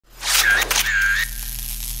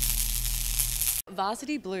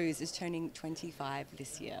Varsity Blues is turning 25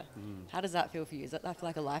 this year. How does that feel for you? Does that feel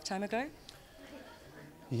like a lifetime ago?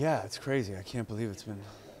 Yeah, it's crazy. I can't believe it's been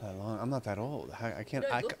that long. I'm not that old. I can't.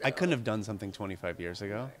 You don't look that I couldn't have done something 25 years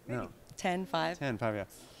ago. No, 10, 5? 10, 5,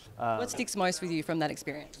 yeah. What sticks most with you from that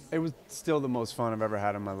experience? It was still the most fun I've ever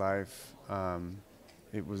had in my life.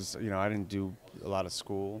 It was, I didn't do a lot of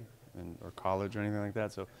school or college or anything like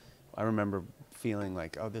that, so I remember feeling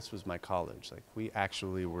like, oh, this was my college. Like, we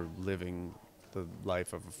actually were living the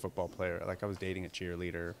life of a football player. Like, I was dating a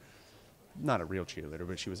cheerleader, not a real cheerleader,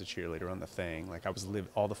 but she was a cheerleader on the thing. Like,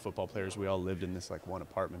 all the football players, we all lived in this, like, one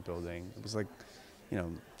apartment building. It was like,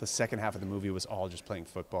 the second half of the movie was all just playing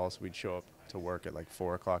football, so we'd show up to work at like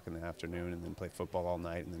 4 o'clock in the afternoon and then play football all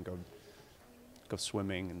night and then go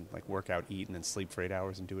swimming and like work out, eat, and then sleep for 8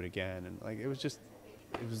 hours and do it again. And like, it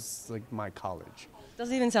was like my college.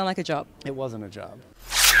 Doesn't even sound like a job. It wasn't a job.